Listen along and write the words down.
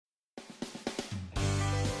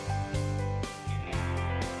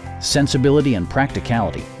Sensibility and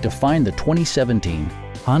practicality define the 2017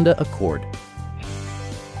 Honda Accord.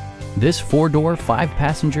 This four-door,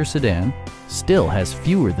 five-passenger sedan still has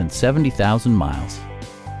fewer than 70,000 miles.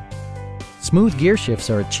 Smooth gear shifts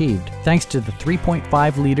are achieved thanks to the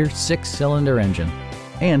 3.5-liter six-cylinder engine.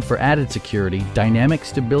 And for added security, dynamic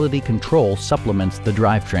stability control supplements the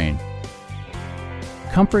drivetrain.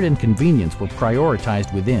 Comfort and convenience were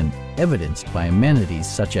prioritized within, evidenced by amenities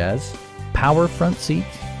such as power front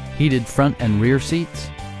seats, heated front and rear seats,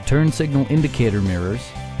 turn signal indicator mirrors,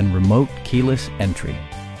 and remote keyless entry.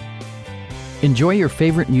 Enjoy your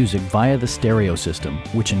favorite music via the stereo system,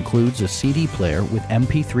 which includes a CD player with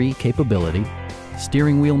MP3 capability,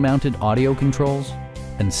 steering wheel mounted audio controls,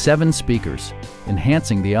 and 7 speakers,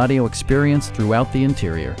 enhancing the audio experience throughout the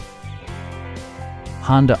interior.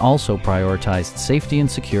 Honda also prioritized safety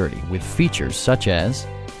and security with features such as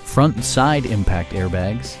front and side impact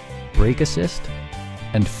airbags, brake assist,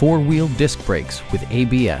 and 4-wheel disc brakes with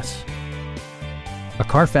ABS. A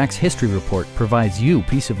Carfax history report provides you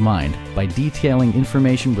peace of mind by detailing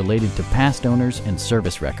information related to past owners and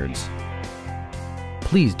service records.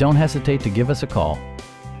 Please don't hesitate to give us a call.